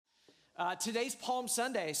Today's Palm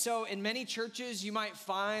Sunday. So in many churches, you might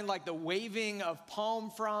find like the waving of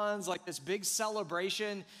palm fronds, like this big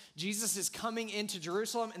celebration. Jesus is coming into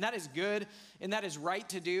Jerusalem, and that is good, and that is right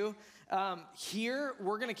to do. Here,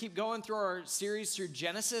 we're going to keep going through our series through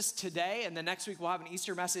Genesis today, and the next week we'll have an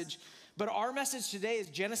Easter message. But our message today is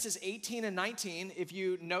Genesis 18 and 19. If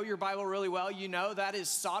you know your Bible really well, you know that is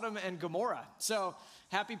Sodom and Gomorrah. So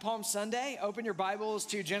happy Palm Sunday. Open your Bibles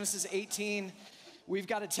to Genesis 18. We've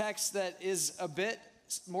got a text that is a bit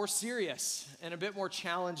more serious and a bit more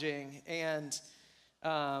challenging, and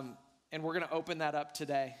we're going to open that up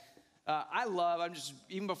today.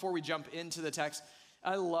 Even before we jump into the text,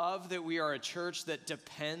 I love that we are a church that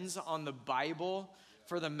depends on the Bible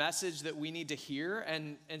for the message that we need to hear,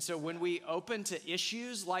 and so when we open to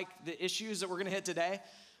issues like the issues that we're going to hit today,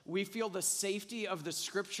 we feel the safety of the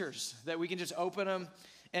scriptures, that we can just open them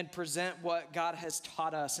and present what God has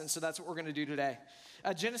taught us. And so that's what we're going to do today.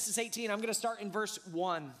 Genesis 18, I'm going to start in verse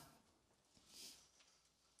 1.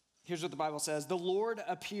 Here's what the Bible says. The Lord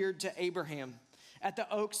appeared to Abraham at the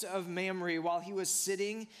oaks of Mamre while he was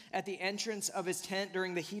sitting at the entrance of his tent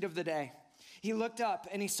during the heat of the day. He looked up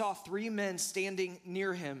and he saw 3 men standing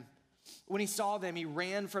near him. When he saw them, he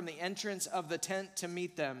ran from the entrance of the tent to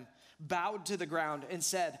meet them, bowed to the ground and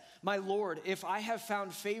said, "My Lord, if I have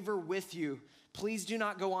found favor with you, please do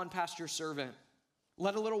not go on past your servant.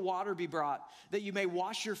 Let a little water be brought, that you may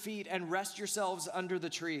wash your feet and rest yourselves under the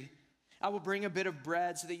tree. I will bring a bit of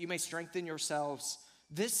bread so that you may strengthen yourselves.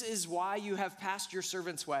 This is why you have passed your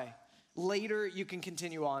servant's way. Later you can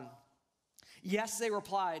continue on." "Yes," they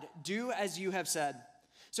replied, "do as you have said."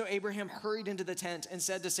 So Abraham hurried into the tent and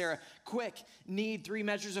said to Sarah, "Quick, knead 3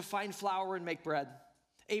 measures of fine flour and make bread."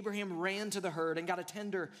 Abraham ran to the herd and got a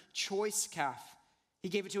tender, choice calf. He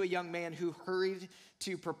gave it to a young man who hurried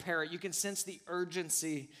to prepare it. You can sense the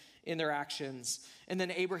urgency in their actions. And then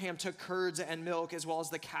Abraham took curds and milk as well as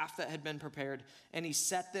the calf that had been prepared, and he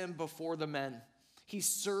set them before the men. He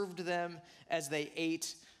served them as they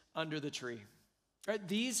ate under the tree. Right,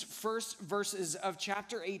 these first verses of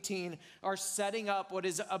chapter 18 are setting up what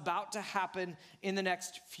is about to happen in the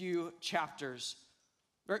next few chapters.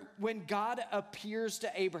 Right? When God appears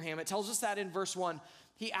to Abraham, it tells us that in verse 1,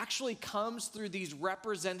 he actually comes through these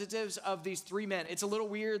representatives of these 3 men. It's a little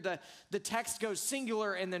weird. The text goes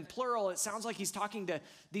singular and then plural. It sounds like he's talking to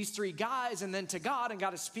these 3 guys and then to God, and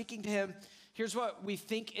God is speaking to him. Here's what we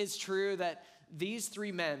think is true, that these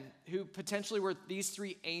 3 men, who potentially were these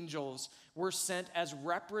 3 angels, were sent as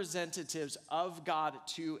representatives of God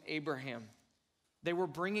to Abraham. They were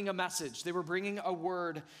bringing a message. They were bringing a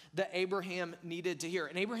word that Abraham needed to hear.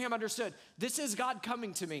 And Abraham understood, this is God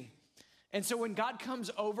coming to me. And so when God comes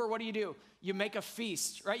over, what do? You make a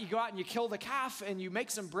feast, right? You go out and you kill the calf and you make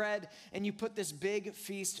some bread and you put this big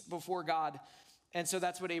feast before God. And so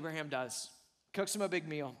that's what Abraham does. Cooks them a big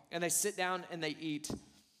meal, and they sit down and they eat.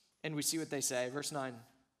 And we see what they say. Verse 9.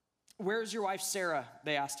 "Where's your wife Sarah?"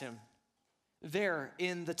 they asked him. "There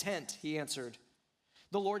in the tent," he answered.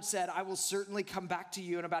 "The Lord said, I will certainly come back to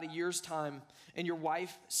you in about a year's time, and your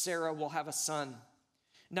wife Sarah will have a son."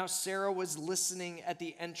 Now Sarah was listening at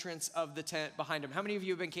the entrance of the tent behind him. How many of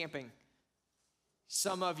you have been camping?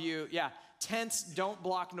 Some of you, yeah. Tents don't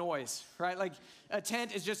block noise, right? Like a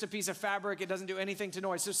tent is just a piece of fabric. It doesn't do anything to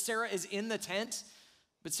noise. So Sarah is in the tent,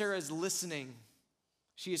 but Sarah is listening.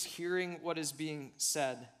 She is hearing what is being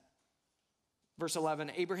said. Verse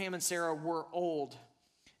 11, Abraham and Sarah were old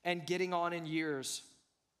and getting on in years.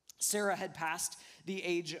 Sarah had passed the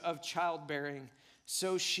age of childbearing,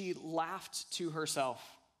 so she laughed to herself.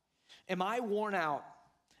 "Am I worn out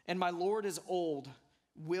and my Lord is old?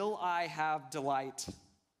 Will I have delight?"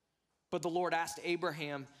 But the Lord asked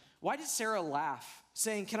Abraham, "Why did Sarah laugh,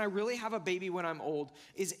 saying, 'Can I really have a baby when I'm old?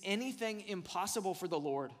 Is anything impossible for the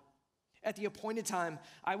Lord?' At the appointed time,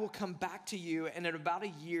 I will come back to you, and in about a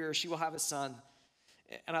year she will have a son."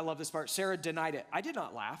 And I love this part. Sarah denied it. "I did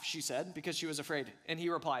not laugh," she said, because she was afraid. And he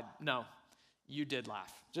replied, "No, you did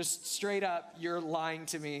laugh." Just straight up, you're lying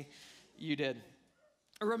to me. You did.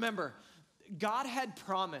 Remember, God had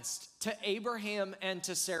promised to Abraham and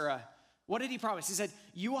to Sarah. What did he promise? He said,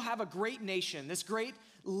 you will have a great nation, this great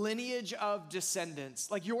lineage of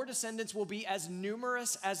descendants. Like your descendants will be as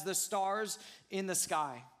numerous as the stars in the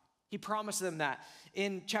sky. He promised them that.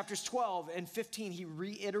 In chapters 12 and 15, he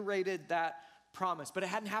reiterated that promise, but it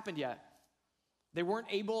hadn't happened yet. They weren't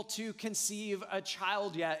able to conceive a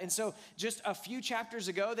child yet. And so just a few chapters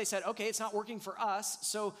ago, they said, okay, it's not working for us.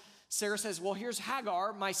 So Sarah says, well, here's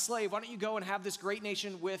Hagar, my slave. Why don't you go and have this great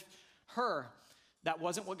nation with her? That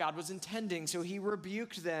wasn't what God was intending. So he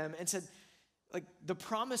rebuked them and said, like, the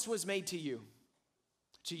promise was made to you.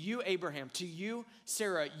 to you, Abraham, to you,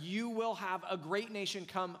 Sarah, you will have a great nation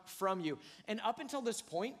come from you. And up until this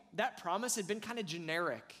point, that promise had been kind of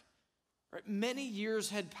generic. Right? Many years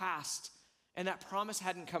had passed, and that promise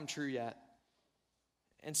hadn't come true yet.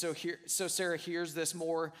 And so Sarah hears this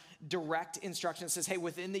more direct instruction. It says, hey,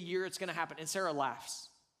 within the year it's going to happen. And Sarah laughs.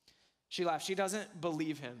 She laughs. She doesn't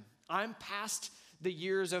believe him. I'm past the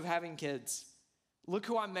years of having kids. Look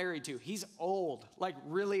who I'm married to. He's old, like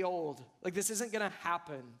really old. Like this isn't going to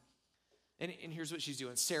happen. And here's what she's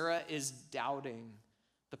doing. Sarah is doubting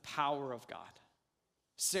the power of God.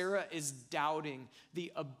 Sarah is doubting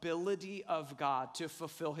the ability of God to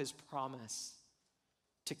fulfill his promise,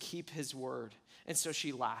 to keep his word. And so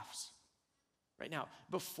she laughs. Right now,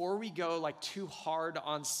 before we go like too hard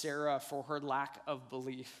on Sarah for her lack of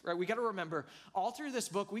belief, right? We got to remember all through this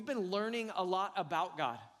book, we've been learning a lot about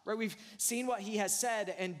God, right? We've seen what he has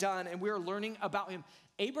said and done, and we are learning about him.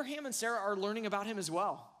 Abraham and Sarah are learning about him as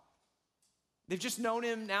well. They've just known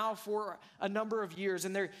him now for a number of years,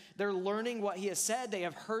 and they're learning what he has said. They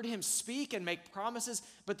have heard him speak and make promises,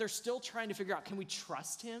 but they're still trying to figure out, can we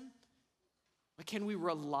trust him? Like, can we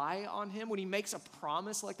rely on him? When he makes a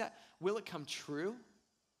promise like that, will it come true?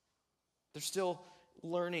 They're still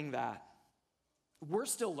learning that. We're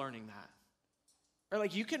still learning that. Or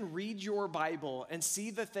like you can read your Bible and see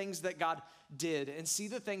the things that God did and see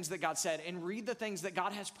the things that God said and read the things that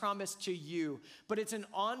God has promised to you. But it's an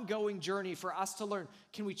ongoing journey for us to learn.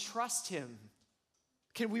 Can we trust him?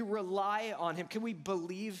 Can we rely on him? Can we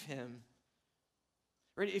believe him?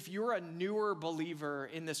 Right? If you're a newer believer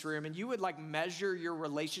in this room and you would like measure your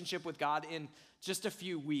relationship with God in just a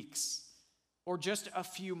few weeks or just a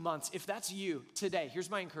few months, if that's you today,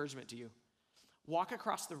 here's my encouragement to you. Walk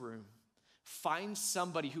across the room. Find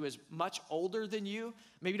somebody who is much older than you.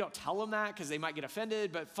 Maybe don't tell them that because they might get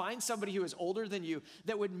offended, but find somebody who is older than you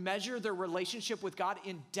that would measure their relationship with God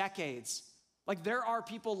in decades. Like there are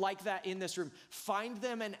people like that in this room. Find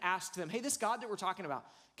them and ask them, hey, this God that we're talking about,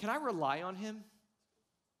 can I rely on him?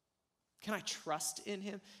 Can I trust in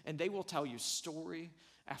him? And they will tell you story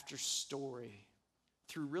after story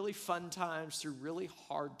through really fun times, through really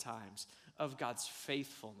hard times of God's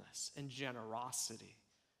faithfulness and generosity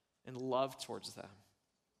and love towards them.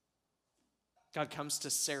 God comes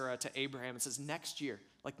to Sarah, to Abraham, and says, next year,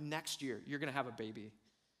 you're going to have a baby.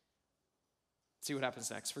 See what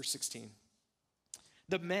happens next, verse 16.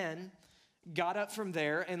 The men got up from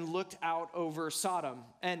there and looked out over Sodom,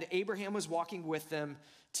 and Abraham was walking with them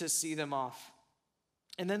to see them off.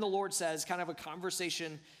 And then the Lord says, kind of a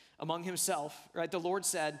conversation among himself, right? The Lord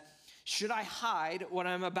said, should I hide what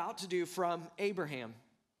I'm about to do from Abraham?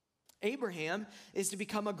 Abraham is to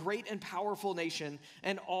become a great and powerful nation,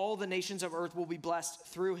 and all the nations of earth will be blessed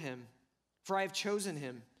through him. For I have chosen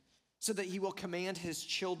him so that he will command his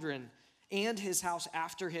children and his house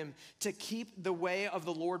after him to keep the way of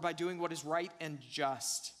the Lord by doing what is right and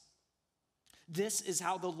just. This is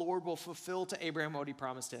how the Lord will fulfill to Abraham what he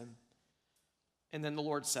promised him. And then the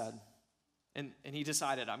Lord said, and he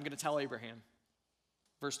decided, I'm going to tell Abraham.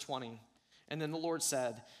 Verse 20. And then the Lord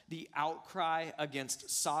said, the outcry against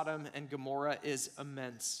Sodom and Gomorrah is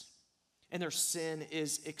immense, and their sin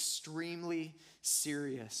is extremely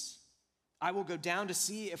serious. I will go down to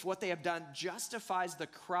see if what they have done justifies the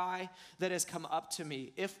cry that has come up to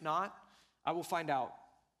me. If not, I will find out.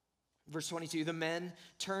 Verse 22, the men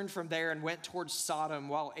turned from there and went towards Sodom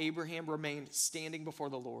while Abraham remained standing before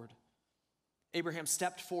the Lord. Abraham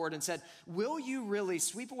stepped forward and said, will you really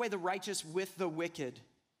sweep away the righteous with the wicked?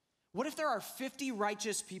 What if there are 50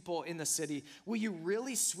 righteous people in the city? Will you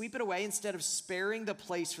really sweep it away instead of sparing the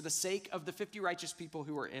place for the sake of the 50 righteous people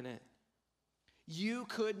who are in it? You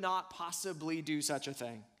could not possibly do such a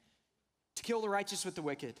thing. To kill the righteous with the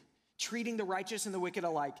wicked, treating the righteous and the wicked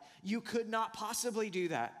alike. You could not possibly do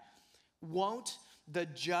that. Won't the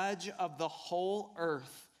judge of the whole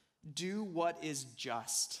earth do what is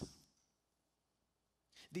just?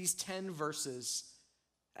 These 10 verses,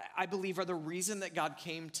 I believe, are the reason that God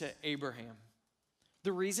came to Abraham.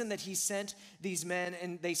 The reason that he sent these men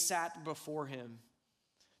and they sat before him.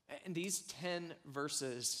 And these 10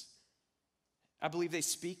 verses, I believe they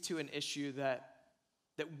speak to an issue that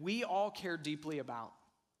we all care deeply about.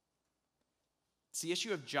 It's the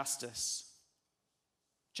issue of justice.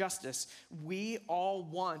 Justice. We all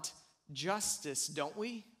want justice, don't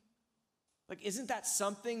we? Like, isn't that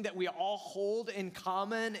something that we all hold in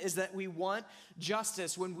common, is that we want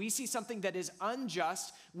justice? When we see something that is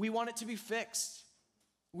unjust, we want it to be fixed.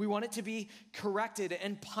 We want it to be corrected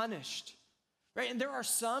and punished, right? And there are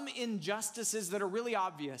some injustices that are really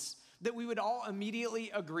obvious that we would all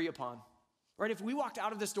immediately agree upon, right? If we walked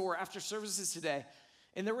out of this door after services today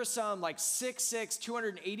and there was some like 6'6",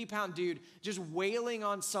 280-pound dude just wailing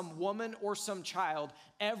on some woman or some child,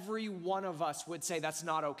 every one of us would say that's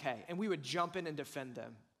not okay, and we would jump in and defend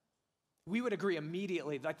them. We would agree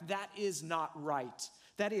immediately, like that is not right.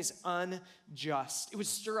 That is unjust. It would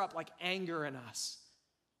stir up like anger in us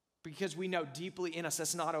because we know deeply in us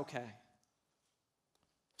that's not okay.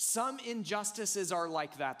 Some injustices are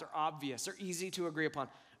like that. They're obvious. They're easy to agree upon.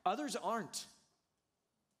 Others aren't.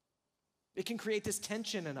 It can create this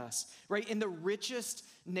tension in us, right? In the richest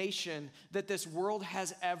nation that this world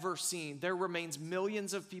has ever seen, there remains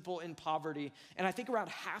millions of people in poverty, and I think around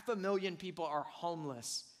 500,000 people are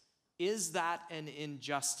homeless. Is that an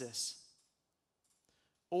injustice?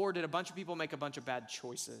 Or did a bunch of people make a bunch of bad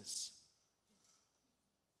choices?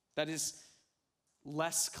 That is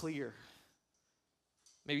less clear,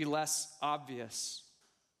 maybe less obvious.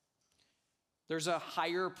 There's a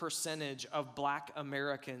higher percentage of Black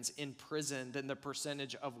Americans in prison than the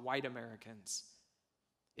percentage of white Americans.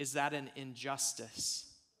 Is that an injustice?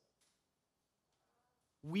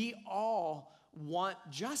 We all want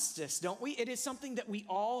justice, don't we? It is something that we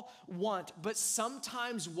all want, but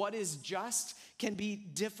sometimes what is just can be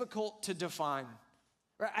difficult to define.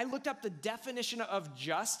 I looked up the definition of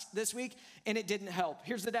just this week, and it didn't help.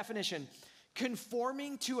 Here's the definition: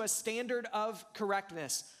 conforming to a standard of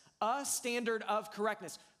correctness. A standard of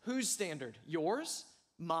correctness. Whose standard? Yours?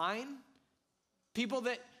 Mine? People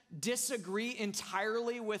that disagree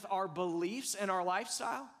entirely with our beliefs and our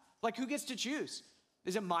lifestyle? Like, who gets to choose?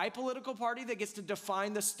 Is it my political party that gets to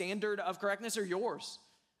define the standard of correctness, or yours?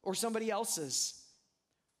 Or somebody else's?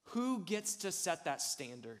 Who gets to set that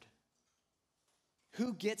standard?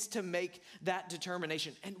 Who gets to make that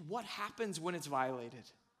determination? And what happens when it's violated?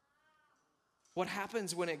 What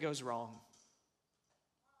happens when it goes wrong?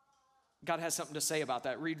 God has something to say about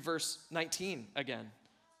that. Read verse 19 again.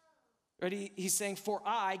 Ready? He's saying, for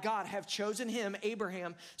I, God, have chosen him,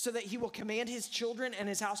 Abraham, so that he will command his children and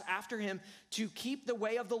his house after him to keep the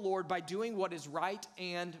way of the Lord by doing what is right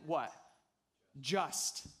and what?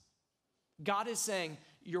 Just. God is saying,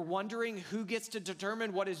 you're wondering who gets to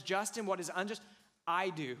determine what is just and what is unjust?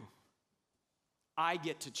 I do. I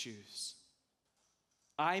get to choose.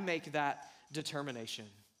 I make that determination.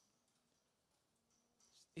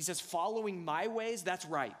 He says, following my ways, that's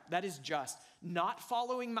right. That is just. Not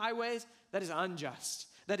following my ways, that is unjust.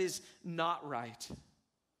 That is not right.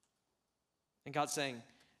 And God's saying,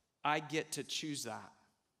 I get to choose that.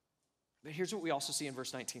 But here's what we also see in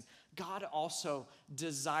verse 19. God also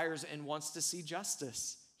desires and wants to see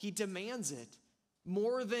justice. He demands it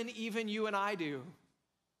more than even you and I do.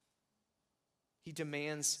 He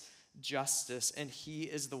demands justice, and he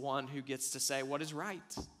is the one who gets to say what is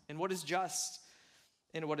right and what is just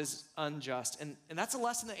and what is unjust. And that's a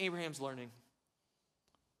lesson that Abraham's learning.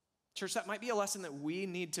 Church, that might be a lesson that we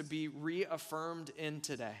need to be reaffirmed in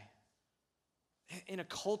today. In a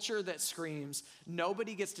culture that screams,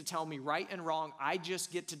 nobody gets to tell me right and wrong, I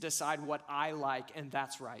just get to decide what I like, and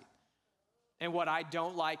that's right. And what I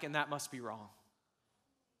don't like, and that must be wrong.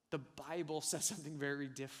 The Bible says something very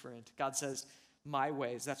different. God says, my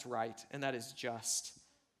ways, that's right, and that is just.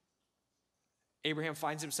 Abraham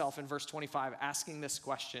finds himself in verse 25 asking this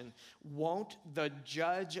question: won't the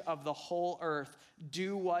judge of the whole earth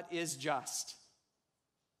do what is just?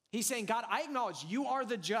 He's saying, God, I acknowledge you are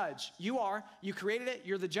the judge. You created it,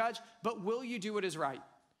 you're the judge, but will you do what is right?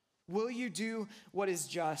 Will you do what is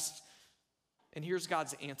just? And here's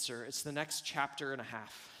God's answer. It's the next chapter and a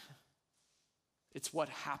half. It's what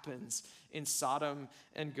happens in Sodom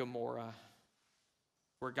and Gomorrah,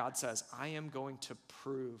 where God says, I am going to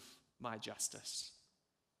prove my justice.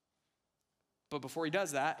 But before he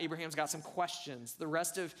does that, Abraham's got some questions. The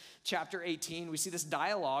rest of chapter 18, we see this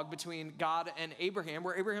dialogue between God and Abraham,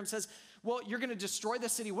 where Abraham says, well, you're going to destroy the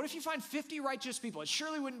city. What if you find 50 righteous people? It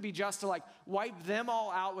surely wouldn't be just to wipe them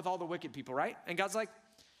all out with all the wicked people, right? And God's like,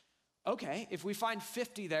 okay, if we find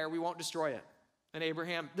 50 there, we won't destroy it. And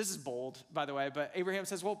Abraham, this is bold, by the way, but Abraham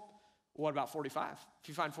says, well, what about 45? If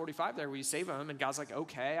you find 45 there, will you save them? And God's like,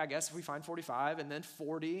 okay, I guess if we find 45, and then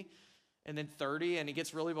 40, and then 30, and he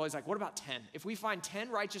gets really bold. He's like, what about 10? If we find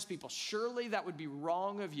 10 righteous people, surely that would be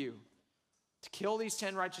wrong of you to kill these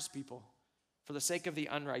 10 righteous people for the sake of the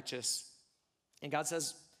unrighteous. And God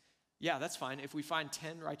says, yeah, that's fine. If we find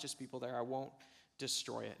 10 righteous people there, I won't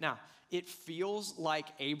destroy it. Now, it feels like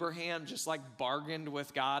Abraham just bargained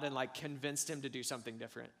with God and convinced him to do something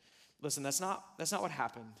different. Listen, that's not what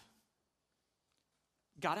happened.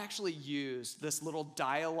 God actually used this little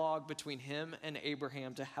dialogue between him and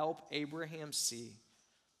Abraham to help Abraham see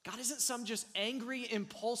God isn't some just angry,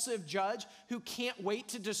 impulsive judge who can't wait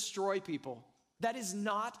to destroy people. That is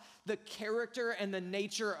not the character and the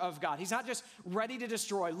nature of God. He's not just ready to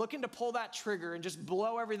destroy, looking to pull that trigger and just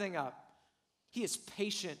blow everything up. He is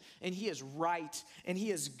patient, and he is right, and he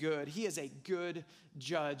is good. He is a good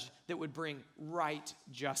judge that would bring right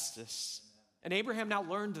justice. And Abraham now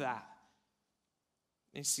learned that.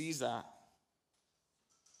 He sees that.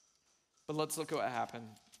 But let's look at what happened.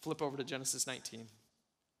 Flip over to Genesis 19.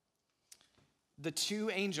 The two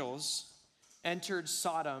angels entered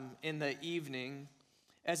Sodom in the evening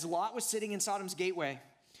as Lot was sitting in Sodom's gateway.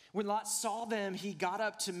 When Lot saw them, he got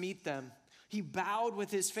up to meet them. He bowed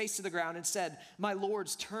with his face to the ground and said, "My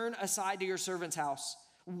lords, turn aside to your servant's house.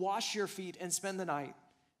 Wash your feet and spend the night.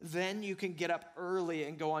 Then you can get up early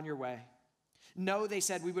and go on your way." "No," they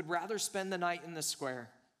said, "we would rather spend the night in the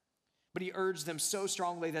square." But he urged them so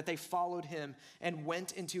strongly that they followed him and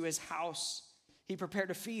went into his house. He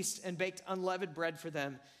prepared a feast and baked unleavened bread for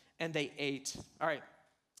them, and they ate. All right,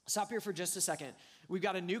 stop here for just a second. We've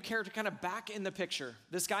got a new character kind of back in the picture,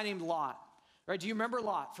 this guy named Lot. Right? Do you remember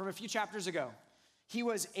Lot from a few chapters ago? He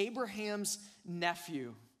was Abraham's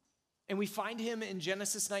nephew. And we find him in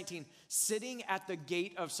Genesis 19 sitting at the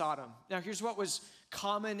gate of Sodom. Now, here's what was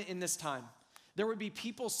common in this time. There would be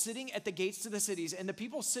people sitting at the gates to the cities, and the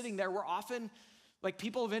people sitting there were often like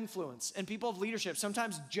people of influence and people of leadership.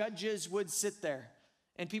 Sometimes judges would sit there,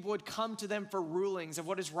 and people would come to them for rulings of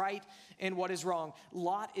what is right and what is wrong.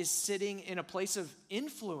 Lot is sitting in a place of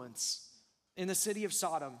influence in the city of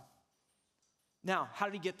Sodom. Now, how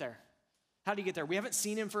did he get there? How did he get there? We haven't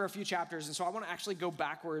seen him for a few chapters, and so I want to actually go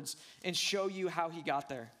backwards and show you how he got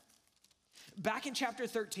there. Back in chapter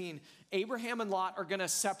 13, Abraham and Lot are going to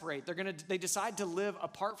separate. They decide to live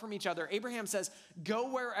apart from each other. Abraham says, "Go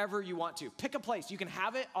wherever you want to. Pick a place. You can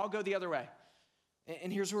have it. I'll go the other way."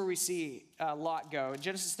 And here's where we see Lot go. In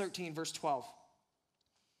Genesis 13, verse 12.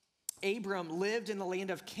 Abram lived in the land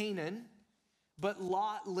of Canaan, but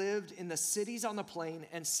Lot lived in the cities on the plain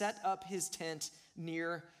and set up his tent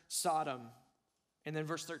near Sodom. And then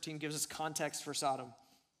verse 13 gives us context for Sodom.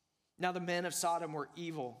 Now the men of Sodom were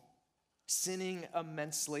evil, sinning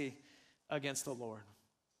immensely against the Lord.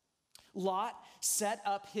 Lot set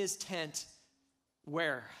up his tent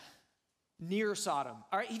where? Near Sodom.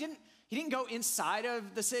 All right, he didn't go inside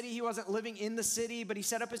of the city. He wasn't living in the city, but he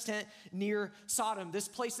set up his tent near Sodom, this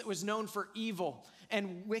place that was known for evil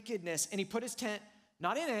and wickedness. And he put his tent,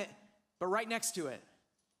 not in it, but right next to it.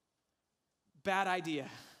 Bad idea.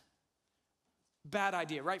 Bad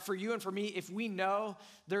idea, right? For you and for me, if we know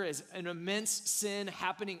there is an immense sin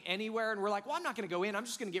happening anywhere and we're like, well, I'm not going to go in, I'm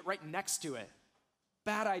just going to get right next to it.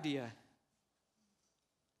 Bad idea.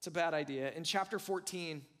 It's a bad idea. In chapter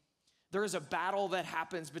 14, there is a battle that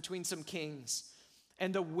happens between some kings.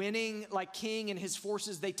 And the winning king and his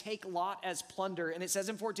forces, they take Lot as plunder. And it says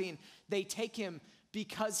in 14, they take him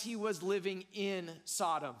because he was living in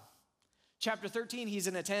Sodom. Chapter 13, he's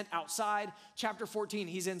in a tent outside. Chapter 14,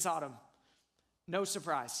 he's in Sodom. No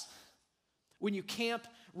surprise. When you camp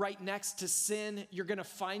right next to sin, you're going to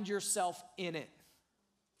find yourself in it.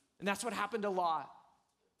 And that's what happened to Lot.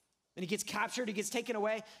 And he gets captured, he gets taken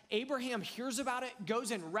away. Abraham hears about it, goes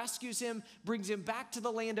and rescues him, brings him back to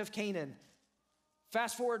the land of Canaan.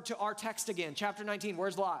 Fast forward to our text again, chapter 19.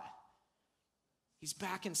 Where's Lot? He's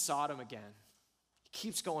back in Sodom again. He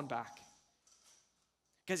keeps going back.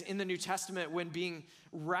 Because in the New Testament, when being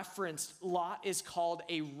referenced, Lot is called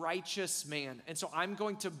a righteous man. And so I'm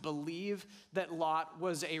going to believe that Lot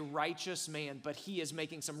was a righteous man, but he is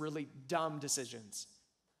making some really dumb decisions.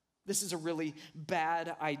 This is a really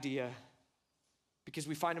bad idea because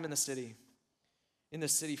we find him in the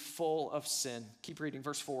city full of sin. Keep reading,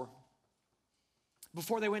 verse 4.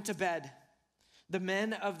 Before they went to bed, the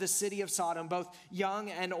men of the city of Sodom, both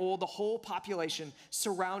young and old, the whole population,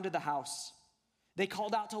 surrounded the house. They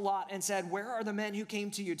called out to Lot and said, "Where are the men who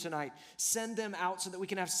came to you tonight? Send them out so that we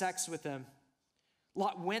can have sex with them."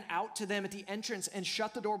 Lot went out to them at the entrance and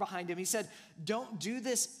shut the door behind him. He said, "Don't do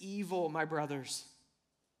this evil, my brothers.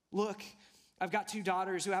 Look, I've got 2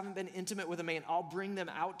 daughters who haven't been intimate with a man. I'll bring them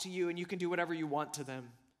out to you and you can do whatever you want to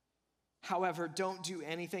them. However, don't do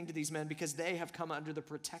anything to these men because they have come under the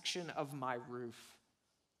protection of my roof."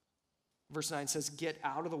 Verse 9 says, "Get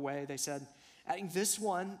out of the way," they said. Adding this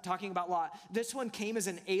one, talking about Lot, "This one came as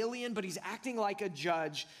an alien, but he's acting like a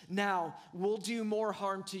judge. Now, we'll do more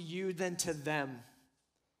harm to you than to them."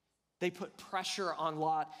 They put pressure on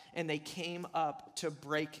Lot and they came up to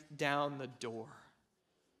break down the door.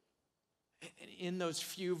 In those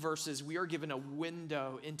few verses, we are given a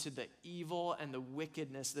window into the evil and the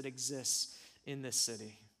wickedness that exists in this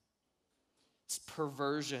city. It's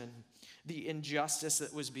perversion, the injustice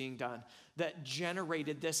that was being done, that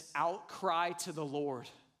generated this outcry to the Lord.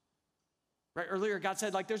 Right? Earlier, God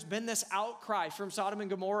said, like, there's been this outcry from Sodom and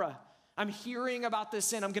Gomorrah. I'm hearing about this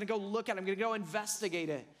sin. I'm going to go look at it. I'm going to go investigate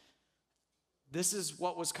it. This is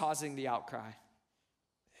what was causing the outcry.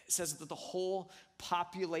 It says that the whole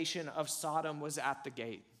population of Sodom was at the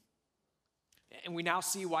gate. And we now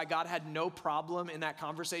see why God had no problem in that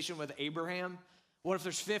conversation with Abraham. What if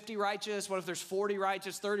there's 50 righteous? What if there's 40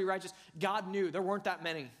 righteous, 30 righteous? God knew there weren't that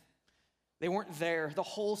many. They weren't there. The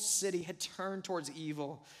whole city had turned towards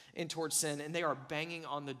evil and towards sin, and they are banging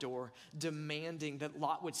on the door, demanding that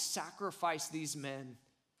Lot would sacrifice these men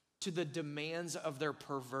to the demands of their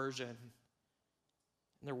perversion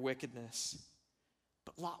and their wickedness.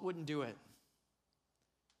 But Lot wouldn't do it.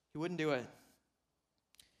 He wouldn't do it.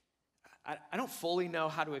 I don't fully know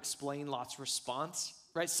how to explain Lot's response,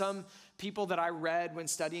 right? Some people that I read when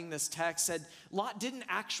studying this text said Lot didn't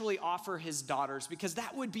actually offer his daughters because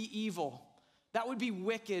that would be evil. That would be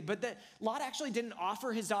wicked. But that Lot actually didn't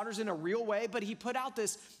offer his daughters in a real way, but he put out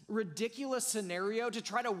this ridiculous scenario to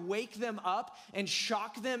try to wake them up and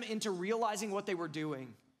shock them into realizing what they were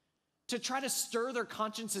doing, to try to stir their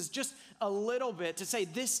consciences just a little bit, to say,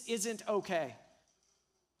 this isn't okay.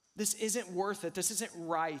 This isn't worth it. This isn't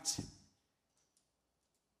right.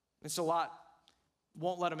 And so Lot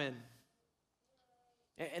won't let him in.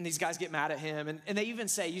 And these guys get mad at him. And they even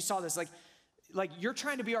say, you saw this, like you're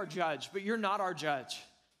trying to be our judge, but you're not our judge.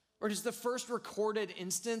 Or it is the first recorded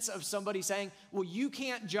instance of somebody saying, well, you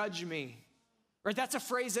can't judge me. Right? That's a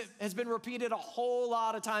phrase that has been repeated a whole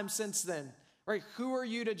lot of times since then. Right? Who are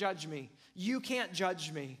you to judge me? You can't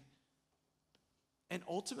judge me. And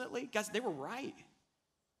ultimately, guys, they were right.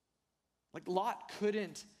 Like Lot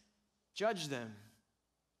couldn't judge them.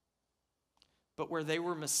 But where they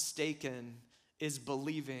were mistaken is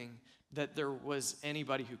believing that there was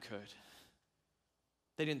anybody who could.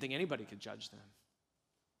 They didn't think anybody could judge them.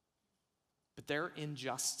 But their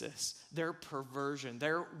injustice, their perversion,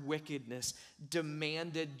 their wickedness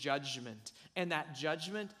demanded judgment. And that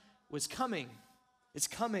judgment was coming. It's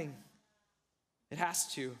coming. It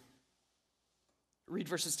has to. Read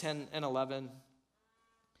verses 10 and 11.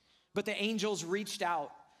 But the angels reached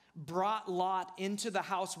out, brought Lot into the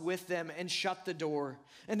house with them, and shut the door.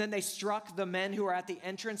 And then they struck the men who were at the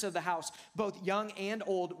entrance of the house, both young and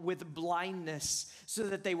old, with blindness, so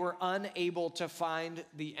that they were unable to find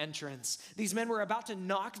the entrance. These men were about to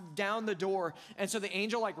knock down the door, and so the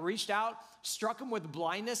angel reached out, struck them with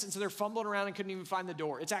blindness, and so they're fumbling around and couldn't even find the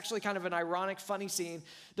door. It's actually kind of an ironic, funny scene.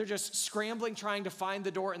 They're just scrambling, trying to find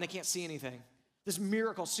the door, and they can't see anything. This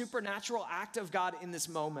miracle, supernatural act of God in this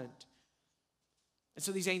moment. And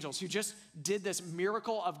so these angels who just did this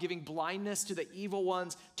miracle of giving blindness to the evil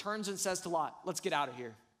ones turns and says to Lot, let's get out of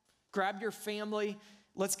here. Grab your family,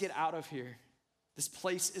 let's get out of here. This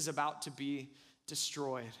place is about to be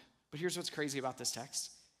destroyed. But here's what's crazy about this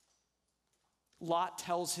text. Lot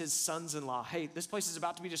tells his sons-in-law, hey, this place is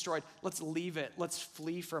about to be destroyed. Let's leave it. Let's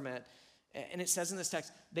flee from it. And it says in this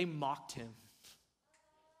text, they mocked him.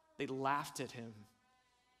 They laughed at him.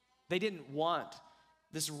 They didn't want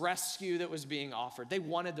this rescue that was being offered. They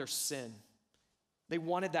wanted their sin. They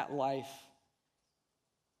wanted that life.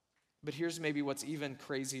 But here's maybe what's even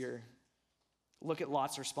crazier. Look at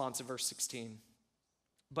Lot's response in verse 16.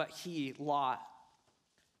 But he, Lot,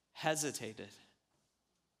 hesitated.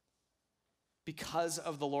 Because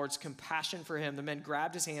of the Lord's compassion for him, the men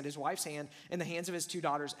grabbed his hand, his wife's hand, and the hands of his two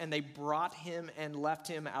daughters, and they brought him and left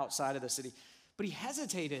him outside of the city. But he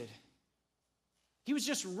hesitated. He was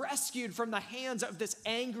just rescued from the hands of this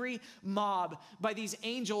angry mob by these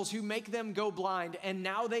angels who make them go blind. And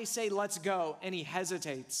now they say, let's go. And he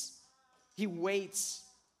hesitates. He waits.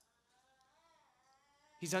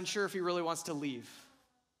 He's unsure if he really wants to leave.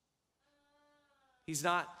 He's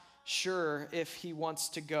not sure if he wants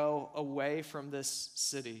to go away from this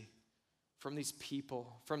city, from these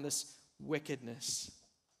people, from this wickedness.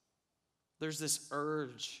 There's this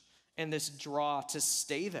urge and this draw to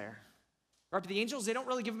stay there. Right, but the angels, they don't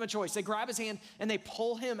really give him a choice. They grab his hand and they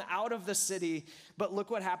pull him out of the city. But look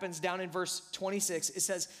what happens down in verse 26. It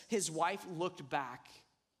says, his wife looked back.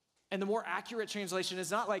 And the more accurate translation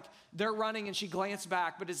is not like they're running and she glanced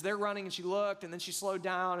back, but it's they're running and she looked and then she slowed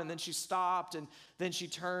down and then she stopped and then she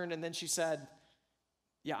turned and then she said,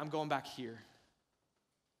 yeah, I'm going back here.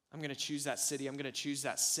 I'm going to choose that city. I'm going to choose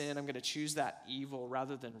that sin. I'm going to choose that evil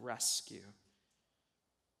rather than rescue.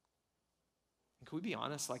 And can we be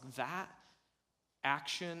honest? That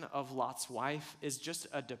action of Lot's wife is just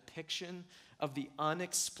a depiction of the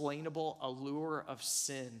unexplainable allure of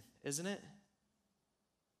sin, isn't it?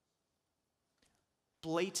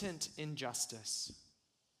 Blatant injustice,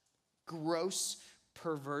 gross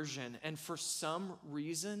perversion, and for some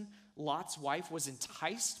reason, Lot's wife was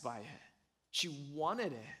enticed by it. She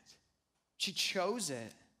wanted it. She chose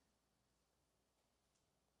it.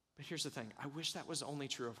 But here's the thing. I wish that was only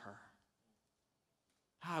true of her.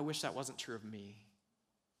 I wish that wasn't true of me.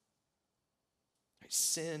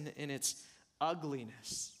 Sin in its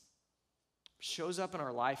ugliness shows up in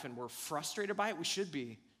our life and we're frustrated by it. We should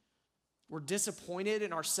be. We're disappointed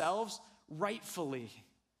in ourselves, rightfully.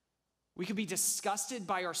 We could be disgusted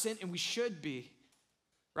by our sin, and we should be,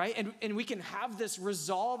 right? And we can have this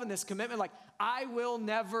resolve and this commitment like, I will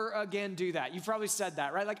never again do that. You've probably said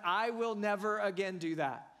that, right? Like, I will never again do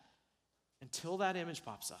that. Until that image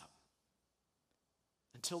pops up.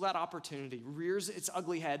 Until that opportunity rears its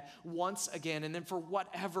ugly head once again, and then for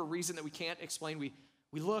whatever reason that we can't explain, we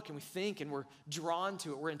look and we think and we're drawn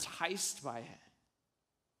to it. We're enticed by it.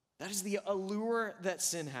 That is the allure that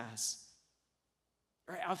sin has.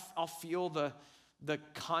 Right? I'll feel the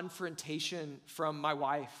confrontation from my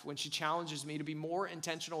wife when she challenges me to be more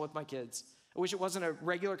intentional with my kids. I wish it wasn't a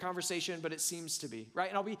regular conversation, but it seems to be, right?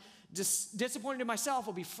 And I'll be disappointed in myself.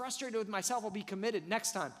 I'll be frustrated with myself. I'll be committed.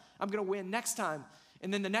 Next time, I'm going to win next time.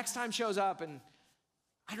 And then the next time shows up and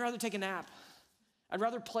I'd rather take a nap. I'd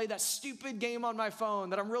rather play that stupid game on my phone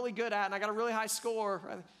that I'm really good at and I got a really high score.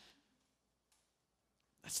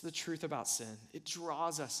 That's the truth about sin. It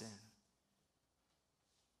draws us in.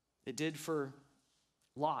 It did for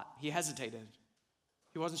Lot. He hesitated.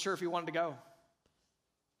 He wasn't sure if he wanted to go.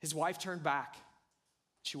 His wife turned back.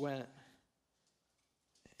 She went.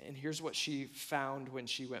 And here's what she found when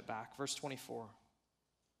she went back. Verse 24.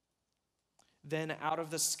 Then out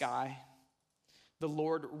of the sky, the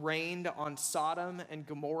Lord rained on Sodom and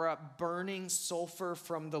Gomorrah burning sulfur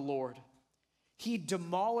from the Lord. He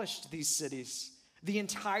demolished these cities, the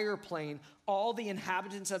entire plain, all the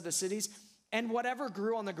inhabitants of the cities, and whatever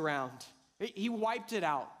grew on the ground. He wiped it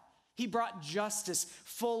out. He brought justice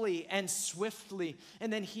fully and swiftly.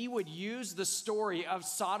 And then he would use the story of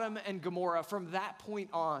Sodom and Gomorrah from that point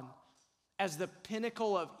on as the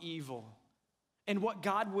pinnacle of evil and what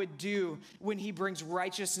God would do when he brings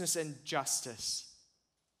righteousness and justice.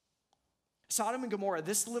 Sodom and Gomorrah,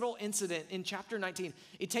 this little incident in chapter 19,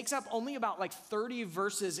 it takes up only about like 30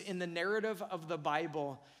 verses in the narrative of the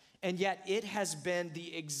Bible, and yet it has been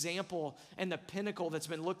the example and the pinnacle that's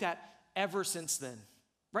been looked at ever since then.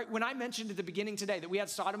 Right? When I mentioned at the beginning today that we had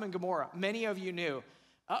Sodom and Gomorrah, many of you knew,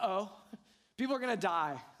 people are going to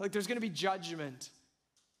die. Like there's going to be judgment.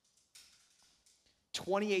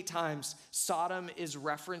 28 times Sodom is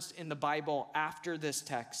referenced in the Bible after this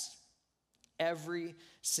text. Every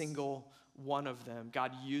single one of them,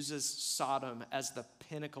 God uses Sodom as the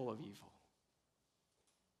pinnacle of evil.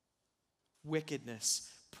 Wickedness,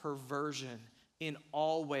 perversion, in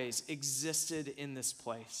all ways existed in this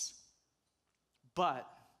place. But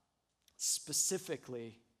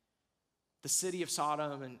specifically, the city of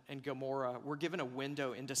Sodom and Gomorrah were given a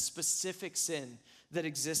window into specific sin that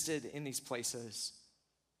existed in these places.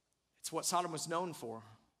 It's what Sodom was known for.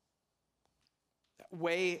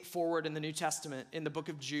 Way forward in the New Testament, in the book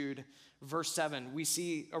of Jude, verse 7, we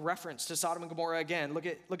see a reference to Sodom and Gomorrah again. Look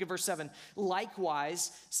at verse 7.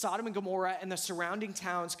 Likewise, Sodom and Gomorrah and the surrounding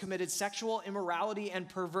towns committed sexual immorality and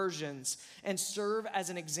perversions and serve as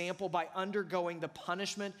an example by undergoing the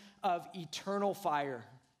punishment of eternal fire.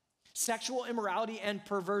 Sexual immorality and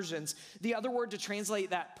perversions. The other word to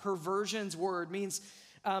translate that perversions word means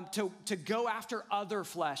to go after other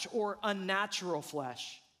flesh or unnatural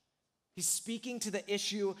flesh. He's speaking to the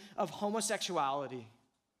issue of homosexuality,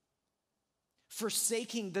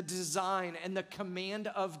 forsaking the design and the command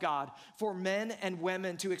of God for men and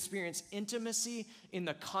women to experience intimacy in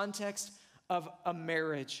the context of a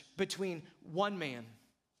marriage between one man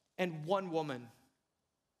and one woman.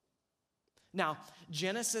 Now,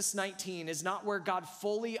 Genesis 19 is not where God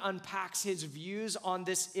fully unpacks his views on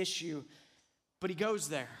this issue, but he goes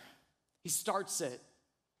there. He starts it.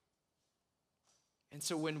 And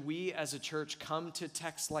so when we as a church come to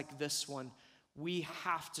texts like this one, we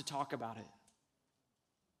have to talk about it.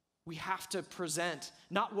 We have to present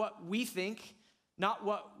not what we think, not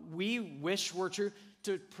what we wish were true,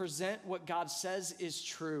 to present what God says is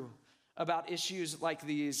true about issues like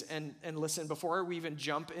these. And listen, before we even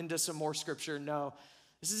jump into some more scripture, no,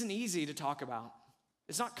 this isn't easy to talk about.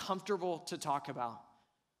 It's not comfortable to talk about.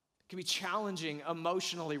 It can be challenging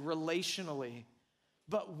emotionally, relationally.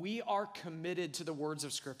 But we are committed to the words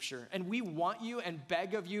of Scripture. And we want you and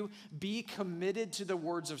beg of you, be committed to the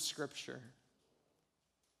words of Scripture.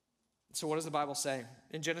 So what does the Bible say?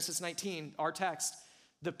 In Genesis 19, our text,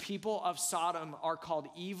 the people of Sodom are called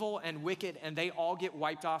evil and wicked, and they all get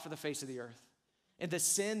wiped off of the face of the earth. And the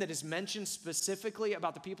sin that is mentioned specifically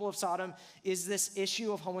about the people of Sodom is this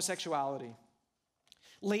issue of homosexuality.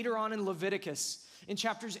 Later on in Leviticus, in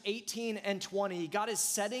chapters 18 and 20, God is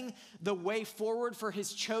setting the way forward for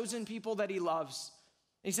his chosen people that he loves.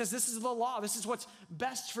 He says, this is the law. This is what's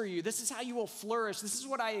best for you. This is how you will flourish. This is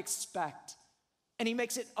what I expect. And he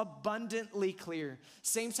makes it abundantly clear.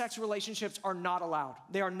 Same-sex relationships are not allowed.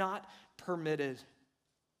 They are not permitted.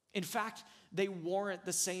 In fact, they warrant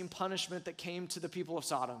the same punishment that came to the people of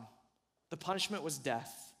Sodom. The punishment was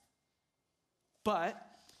death. But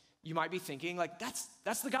you might be thinking, like, that's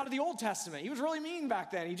the God of the Old Testament. He was really mean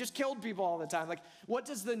back then. He just killed people all the time. Like, what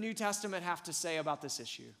does the New Testament have to say about this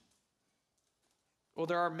issue? Well,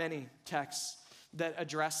 there are many texts that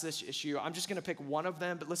address this issue. I'm just going to pick one of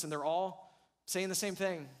them, but listen, they're all saying the same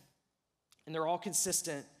thing, and they're all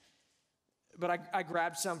consistent. But I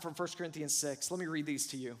grabbed some from 1 Corinthians 6. Let me read these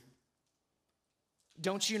to you.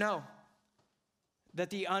 Don't you know that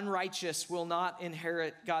the unrighteous will not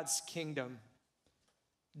inherit God's kingdom?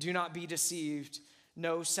 Do not be deceived.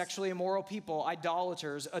 No sexually immoral people,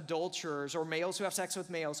 idolaters, adulterers, or males who have sex with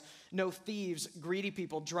males, no thieves, greedy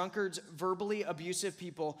people, drunkards, verbally abusive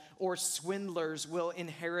people, or swindlers will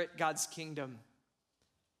inherit God's kingdom.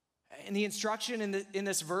 And the instruction in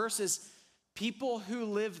this verse is people who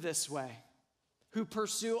live this way, who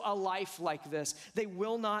pursue a life like this, they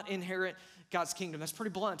will not inherit God's kingdom. That's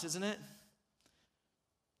pretty blunt, isn't it?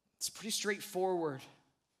 It's pretty straightforward.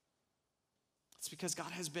 It's because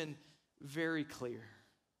God has been very clear.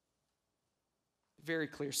 Very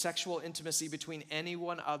clear. Sexual intimacy between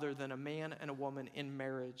anyone other than a man and a woman in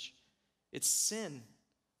marriage. It's sin.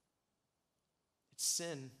 It's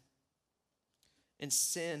sin. And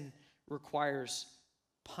sin requires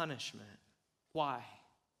punishment. Why?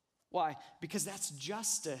 Why? Because that's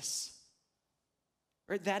justice.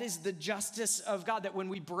 Right? That is the justice of God, that when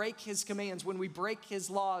we break his commands, when we break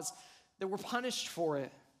his laws, that we're punished for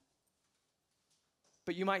it.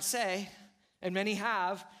 But you might say, and many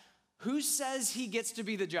have, who says he gets to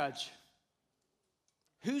be the judge?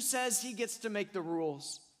 Who says he gets to make the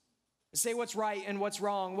rules? Say what's right and what's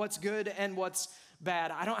wrong, what's good and what's bad.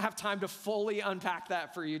 I don't have time to fully unpack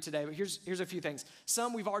that for you today, but here's a few things.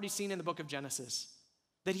 Some we've already seen in the book of Genesis,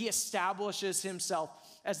 that he establishes himself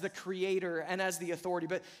as the creator and as the authority.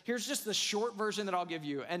 But here's just the short version that I'll give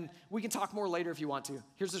you, and we can talk more later if you want to.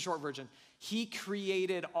 Here's the short version. He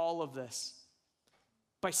created all of this.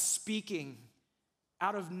 By speaking,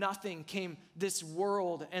 out of nothing came this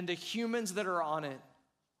world and the humans that are on it.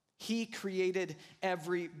 He created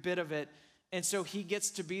every bit of it. And so he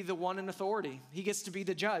gets to be the one in authority. He gets to be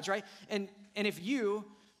the judge, right? And if you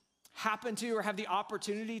happen to or have the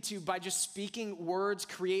opportunity to, by just speaking words,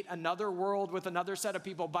 create another world with another set of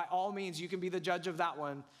people, by all means, you can be the judge of that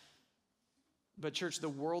one. But church, the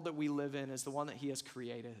world that we live in is the one that he has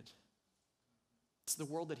created. It's the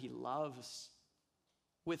world that he loves.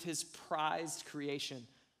 With his prized creation,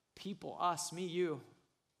 people, us, me, you.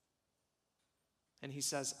 And he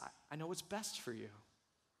says, I know what's best for you.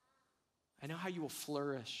 I know how you will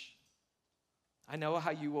flourish. I know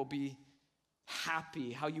how you will be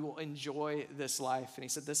happy, how you will enjoy this life. And he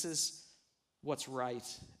said, this is what's right,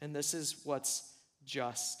 and this is what's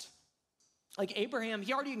just. Like Abraham,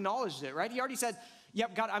 he already acknowledged it, right? He already said,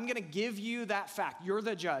 yep, God, I'm going to give you that fact. You're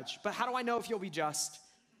the judge. But how do I know if you'll be just?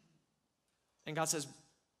 And God says,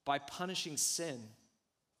 by punishing sin.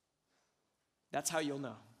 That's how you'll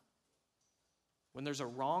know. When there's a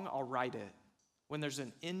wrong, I'll right it. When there's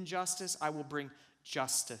an injustice, I will bring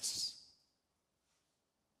justice.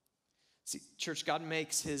 See, church, God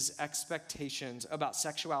makes his expectations about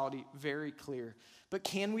sexuality very clear. But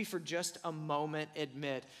can we for just a moment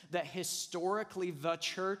admit that historically the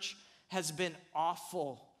church has been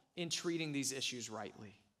awful in treating these issues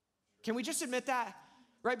rightly? Can we just admit that?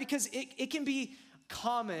 Right? Because it can be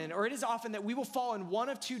common, or it is often, that we will fall in one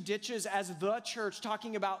of two ditches as the church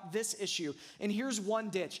talking about this issue. And here's one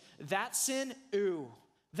ditch. That sin, ooh.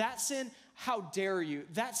 That sin, how dare you?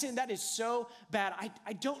 That sin, that is so bad.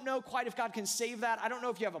 I don't know quite if God can save that. I don't know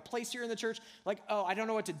if you have a place here in the church. Like, oh, I don't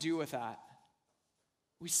know what to do with that.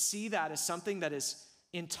 We see that as something that is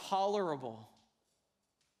intolerable.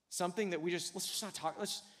 Something that let's just not talk.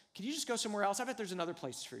 Can you just go somewhere else? I bet there's another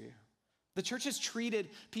place for you. The church has treated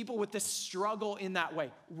people with this struggle in that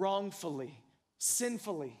way, wrongfully,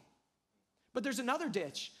 sinfully. But there's another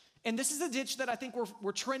ditch, and this is the ditch that I think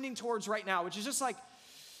we're trending towards right now, which is just like,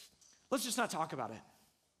 let's just not talk about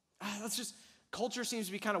it. Culture seems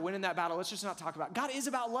to be kind of winning that battle. Let's just not talk about it. God is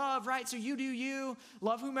about love, right? So you do you,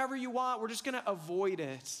 love whomever you want. We're just going to avoid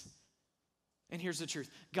it. And here's the truth.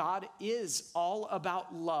 God is all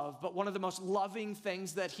about love, but one of the most loving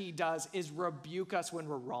things that he does is rebuke us when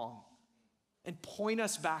we're wrong and point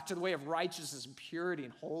us back to the way of righteousness and purity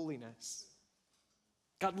and holiness.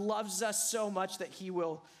 God loves us so much that he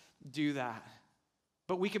will do that.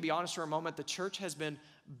 But we can be honest for a moment, the church has been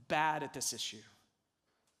bad at this issue.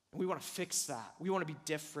 We want to fix that. We want to be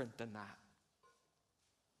different than that.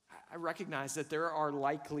 I recognize that there are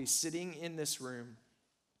likely sitting in this room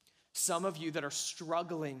some of you that are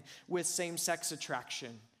struggling with same-sex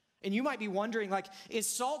attraction. And you might be wondering, like, is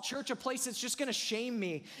Salt Church a place that's just going to shame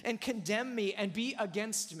me and condemn me and be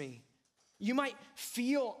against me? You might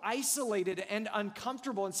feel isolated and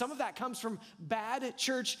uncomfortable, and some of that comes from bad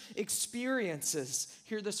church experiences.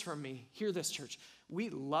 Hear this from me. Hear this, church. We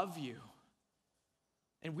love you,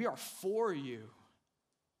 and we are for you,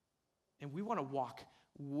 and we want to walk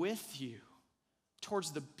with you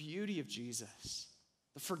towards the beauty of Jesus,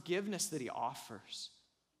 the forgiveness that he offers,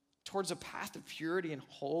 towards a path of purity and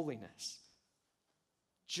holiness,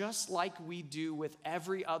 just like we do with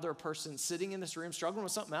every other person sitting in this room struggling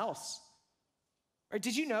with something else. Right?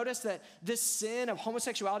 Did you notice that this sin of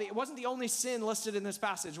homosexuality, it wasn't the only sin listed in this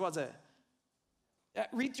passage, was it?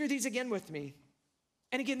 Read through these again with me.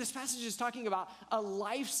 And again, this passage is talking about a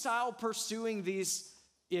lifestyle pursuing these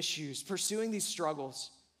issues, pursuing these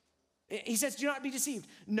struggles. He says, do not be deceived.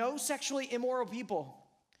 No sexually immoral people.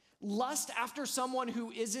 Lust after someone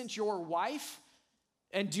who isn't your wife,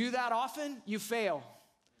 and do that often, you fail.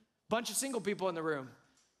 Bunch of single people in the room.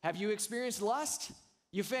 Have you experienced lust?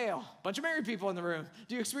 You fail. Bunch of married people in the room.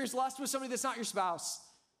 Do you experience lust with somebody that's not your spouse?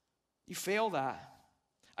 You fail that.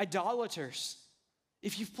 Idolaters.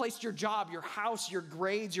 If you've placed your job, your house, your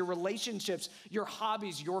grades, your relationships, your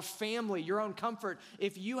hobbies, your family, your own comfort,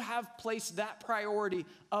 if you have placed that priority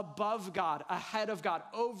above God, ahead of God,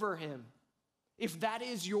 over him, if that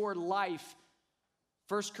is your life,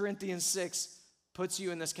 1 Corinthians 6 puts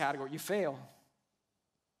you in this category. You fail.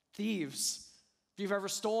 Thieves. If you've ever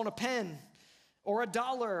stolen a pen or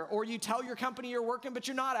 $1, or you tell your company you're working, but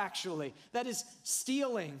you're not actually, that is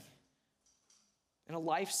stealing. And a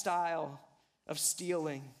lifestyle of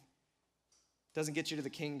stealing doesn't get you to the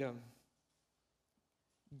kingdom.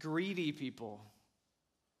 Greedy people.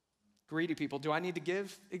 Greedy people. Do I need to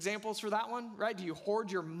give examples for that one, right? Do you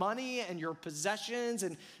hoard your money and your possessions?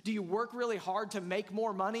 And do you work really hard to make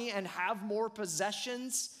more money and have more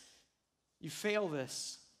possessions? You fail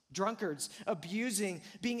this. Drunkards, abusing,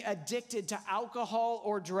 being addicted to alcohol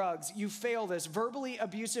or drugs. You fail this. Verbally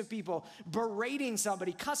abusive people, berating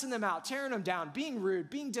somebody, cussing them out, tearing them down, being rude,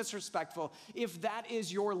 being disrespectful. If that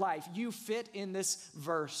is your life, you fit in this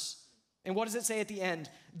verse. And what does it say at the end?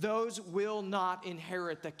 Those will not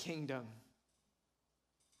inherit the kingdom.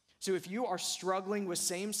 So if you are struggling with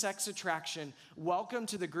same-sex attraction, welcome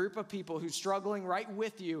to the group of people who's struggling right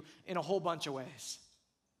with you in a whole bunch of ways.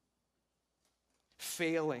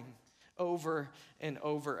 Failing over and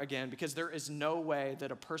over again, because there is no way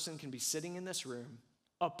that a person can be sitting in this room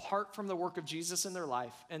apart from the work of Jesus in their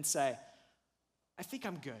life and say, I think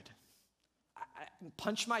I'm good. I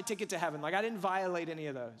punch my ticket to heaven. Like I didn't violate any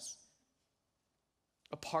of those.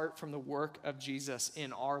 Apart from the work of Jesus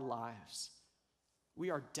in our lives, we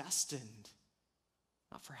are destined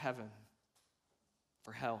not for heaven,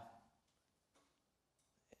 for hell.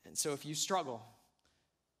 And so if you struggle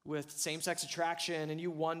with same-sex attraction and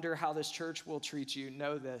you wonder how this church will treat you,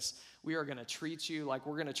 know this. We are going to treat you like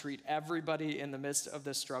we're going to treat everybody in the midst of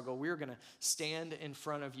this struggle. We are going to stand in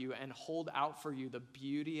front of you and hold out for you the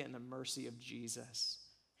beauty and the mercy of Jesus,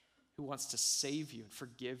 who wants to save you and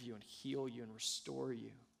forgive you and heal you and restore you,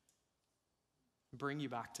 bring you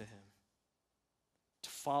back to him, to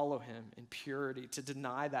follow him in purity, to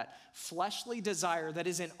deny that fleshly desire that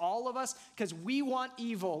is in all of us because we want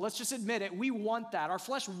evil. Let's just admit it. We want that. Our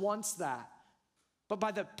flesh wants that. But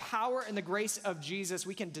by the power and the grace of Jesus,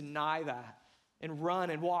 we can deny that and run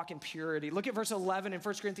and walk in purity. Look at verse 11 in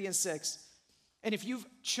 1 Corinthians 6. And if you've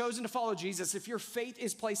chosen to follow Jesus, if your faith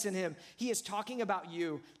is placed in him, he is talking about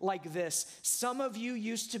you like this. Some of you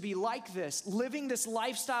used to be like this, living this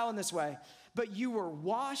lifestyle in this way, but you were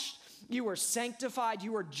washed, you were sanctified,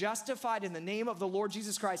 you were justified in the name of the Lord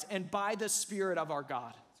Jesus Christ and by the Spirit of our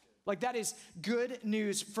God. Like that is good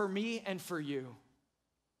news for me and for you.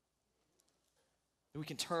 We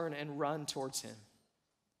can turn and run towards him.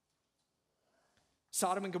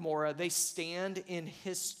 Sodom and Gomorrah, they stand in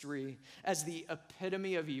history as the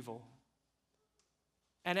epitome of evil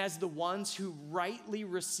and as the ones who rightly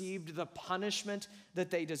received the punishment that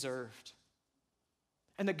they deserved.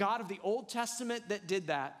 And the God of the Old Testament that did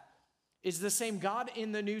that is the same God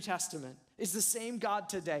in the New Testament, is the same God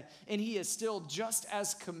today, and he is still just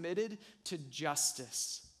as committed to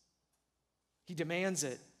justice. He demands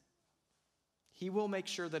it. He will make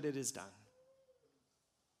sure that it is done.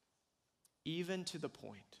 Even to the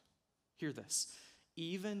point, hear this,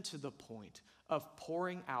 even to the point of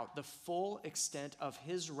pouring out the full extent of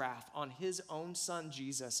his wrath on his own son,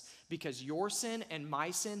 Jesus, because your sin and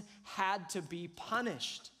my sin had to be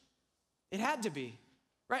punished. It had to be,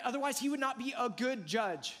 right? Otherwise, he would not be a good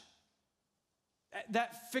judge.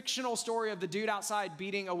 That fictional story of the dude outside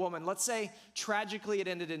beating a woman, let's say tragically it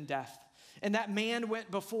ended in death, and that man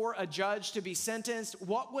went before a judge to be sentenced.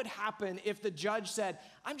 What would happen if the judge said,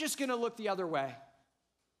 I'm just gonna look the other way?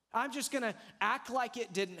 I'm just gonna act like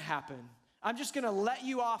it didn't happen. I'm just gonna let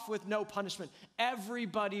you off with no punishment.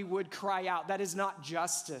 Everybody would cry out, that is not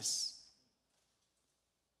justice.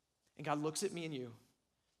 And God looks at me and you,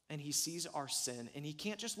 and he sees our sin, and he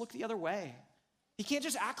can't just look the other way. He can't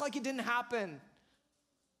just act like it didn't happen.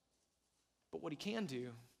 But what he can do,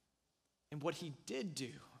 and what he did do,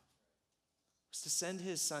 was to send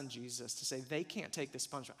his son Jesus to say, they can't take this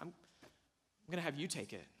punishment. I'm going to have you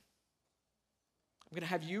take it. I'm going to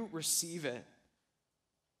have you receive it.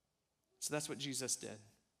 So that's what Jesus did.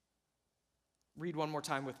 Read one more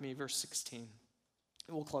time with me, verse 16.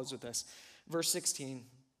 And we'll close with this. Verse 16,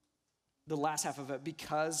 the last half of it,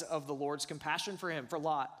 because of the Lord's compassion for him, for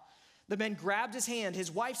Lot, the men grabbed his hand,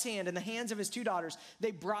 his wife's hand, and the hands of his two daughters.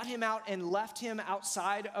 They brought him out and left him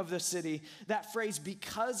outside of the city. That phrase,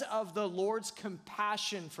 because of the Lord's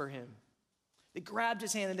compassion for him. They grabbed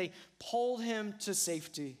his hand and they pulled him to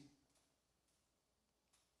safety.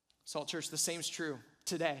 Salt Church, the same is true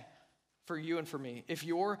today for you and for me. If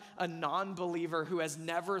you're a non-believer who has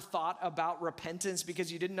never thought about repentance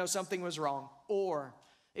because you didn't know something was wrong, or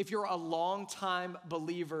if you're a long-time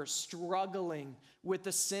believer struggling with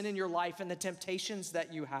the sin in your life and the temptations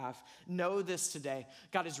that you have, know this today.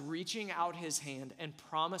 God is reaching out his hand and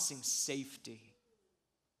promising safety.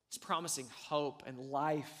 He's promising hope and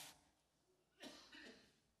life.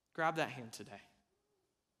 Grab that hand today.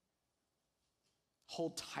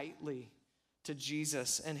 Hold tightly to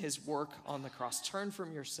Jesus and his work on the cross. Turn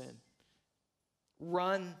from your sin.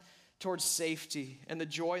 Run towards safety and the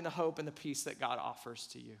joy and the hope and the peace that God offers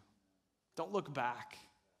to you. Don't look back.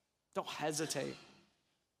 Don't hesitate.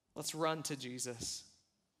 Let's run to Jesus.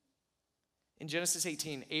 In Genesis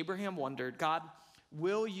 18, Abraham wondered, God,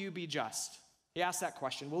 will you be just? He asked that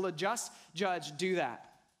question. Will a just judge do that?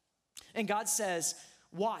 And God says,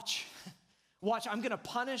 watch. Watch, I'm going to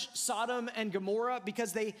punish Sodom and Gomorrah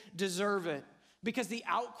because they deserve it. Because the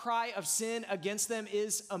outcry of sin against them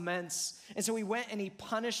is immense. And so he went and he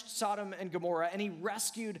punished Sodom and Gomorrah and he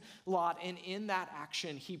rescued Lot. And in that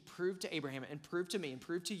action, he proved to Abraham and proved to me and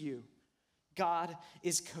proved to you, God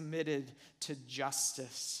is committed to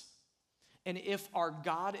justice. And if our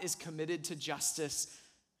God is committed to justice,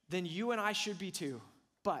 then you and I should be too.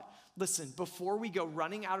 But listen, before we go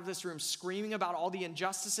running out of this room screaming about all the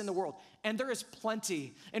injustice in the world, and there is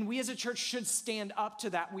plenty, and we as a church should stand up to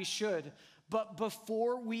that, we should. But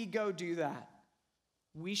before we go do that,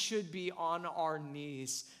 we should be on our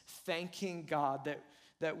knees thanking God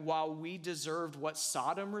that while we deserved what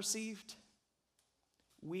Sodom received,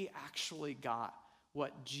 we actually got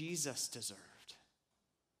what Jesus deserved,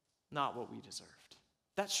 not what we deserved.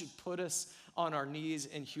 That should put us on our knees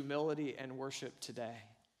in humility and worship today.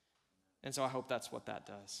 And so I hope that's what that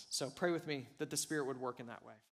does. So pray with me that the Spirit would work in that way.